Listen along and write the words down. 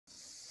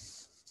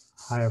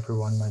Hi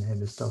everyone, my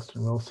name is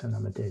Dustin Wilson.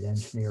 I'm a data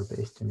engineer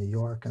based in New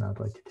York, and I'd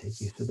like to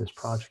take you through this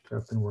project that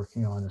I've been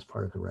working on as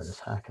part of the Redis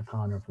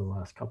Hackathon over the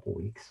last couple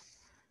weeks.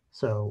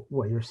 So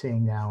what you're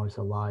seeing now is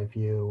a live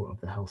view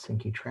of the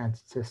Helsinki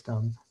transit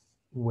system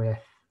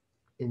with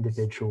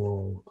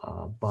individual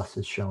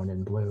buses shown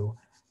in blue.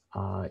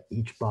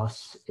 Each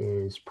bus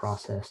is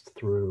processed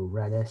through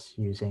Redis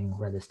using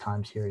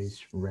RedisTimeSeries,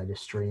 Redis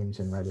Streams,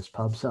 and Redis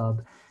Pub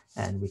sub,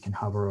 and we can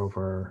hover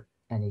over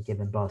any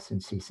given bus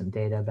and see some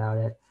data about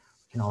it.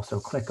 You can also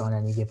click on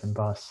any given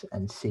bus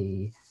and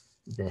see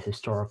the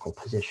historical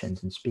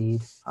positions and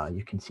speed.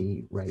 You can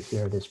see right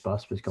here, this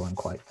bus was going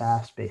quite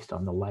fast based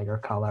on the lighter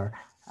color,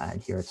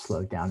 and here it's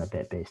slowed down a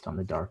bit based on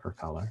the darker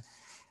color.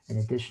 In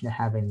addition to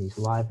having these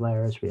live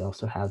layers, we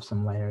also have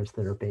some layers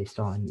that are based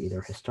on either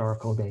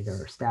historical data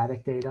or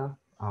static data.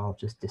 I'll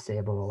just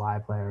disable the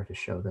live layer to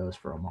show those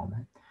for a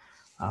moment.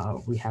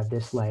 We have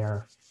this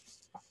layer,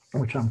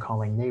 which I'm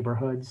calling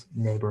neighborhoods.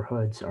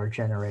 Neighborhoods are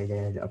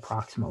generated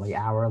approximately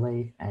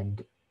hourly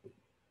and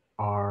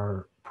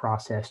are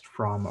processed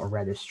from a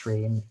Redis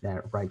stream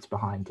that writes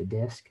behind to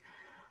disk.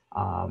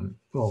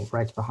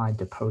 Writes behind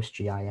to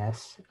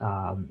PostGIS,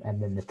 and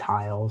then the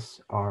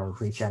tiles are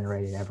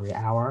regenerated every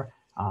hour.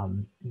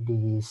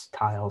 These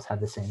tiles have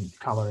the same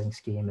coloring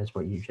scheme as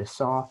what you just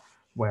saw,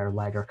 where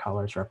lighter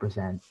colors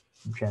represent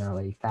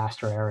generally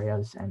faster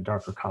areas and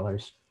darker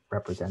colors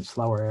represent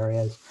slower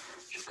areas.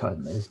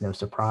 It's no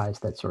surprise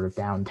that sort of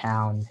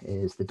downtown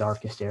is the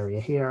darkest area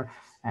here,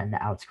 and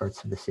the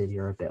outskirts of the city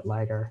are a bit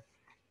lighter.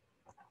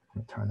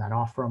 I'll turn that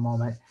off for a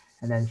moment.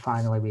 And then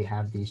finally, we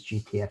have these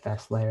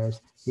Gtfs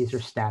layers. These are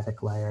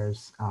static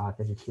layers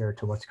that adhere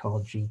to what's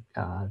called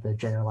the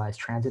Generalized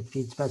Transit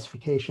Feed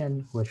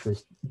Specification, which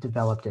was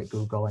developed at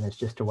Google and is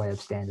just a way of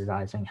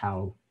standardizing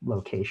how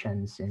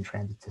locations in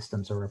transit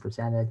systems are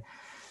represented.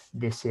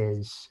 This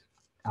is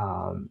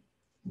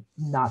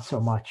not so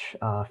much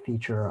a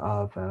feature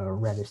of a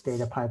Redis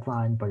data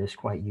pipeline, but is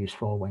quite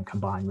useful when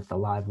combined with the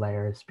live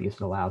layers because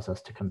it allows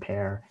us to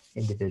compare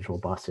individual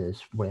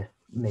buses with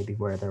maybe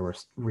where there were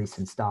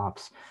recent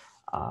stops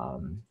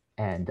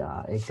and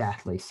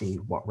exactly see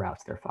what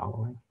routes they're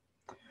following.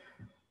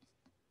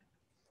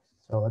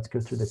 So let's go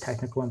through the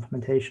technical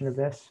implementation of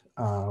this.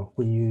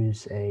 We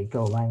use a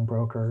Golang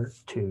broker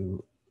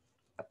to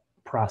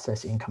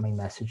process incoming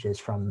messages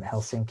from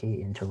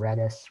Helsinki into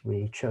Redis.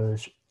 We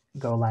chose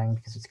Golang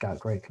because it's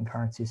got great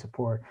concurrency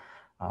support.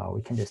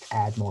 We can just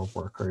add more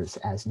workers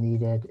as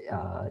needed.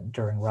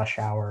 During rush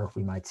hour,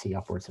 we might see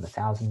upwards of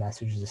 1,000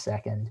 messages a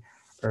second.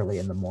 Early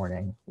in the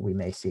morning, we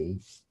may see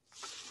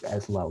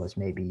as low as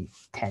maybe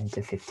 10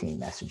 to 15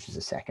 messages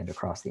a second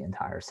across the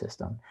entire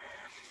system.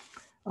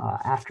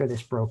 After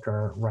this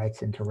broker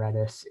writes into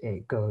Redis,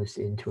 it goes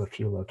into a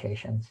few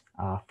locations.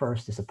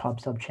 First is a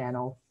pub sub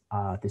channel.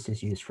 This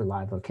is used for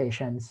live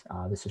locations.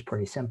 This is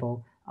pretty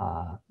simple.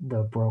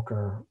 The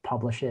broker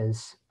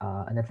publishes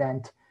an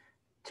event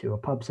to a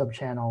pub sub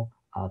channel.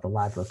 The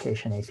live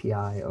location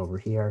API over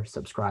here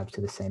subscribes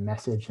to the same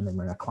message, and then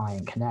when a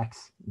client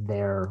connects,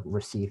 they're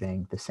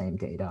receiving the same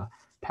data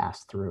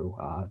passed through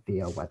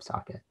via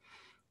WebSocket.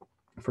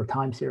 For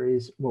time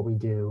series, what we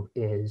do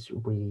is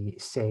we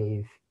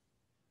save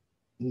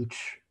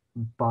each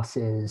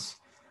bus's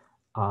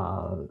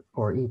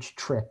or each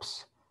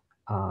trip's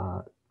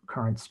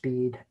current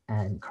speed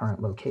and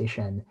current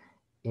location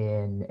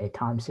in a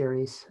time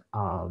series.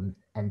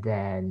 And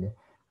then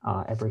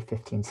every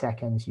 15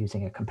 seconds,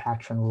 using a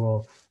compaction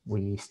rule,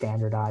 we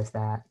standardize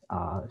that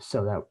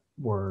so that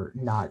we're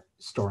not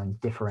storing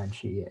different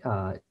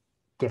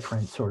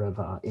sort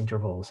of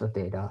intervals of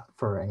data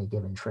for any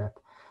given trip.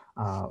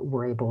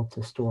 We're able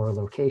to store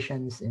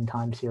locations in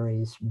time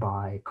series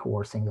by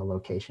coercing the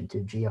location to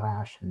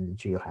geohash and the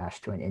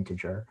geohash to an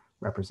integer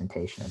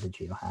representation of the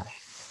geohash.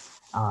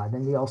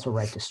 Then we also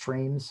write to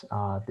streams.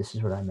 This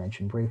is what I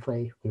mentioned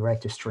briefly. We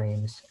write to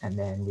streams, and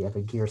then we have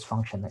a gears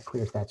function that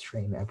clears that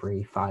stream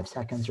every 5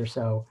 seconds or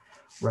so,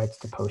 writes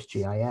to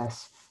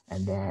PostGIS,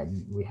 and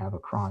then we have a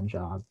cron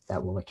job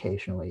that will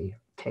occasionally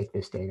take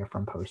this data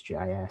from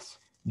PostGIS,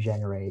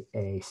 generate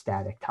a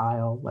static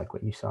tile like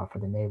what you saw for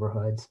the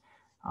neighborhoods,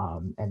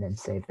 and then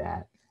save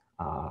that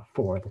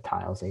for the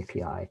tiles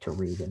API to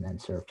read and then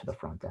serve to the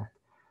front end.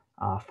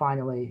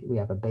 Finally, we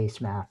have a base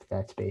map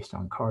that's based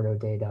on Carto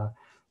data,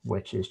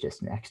 which is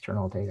just an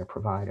external data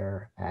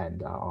provider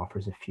and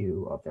offers a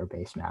few of their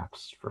base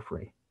maps for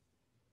free.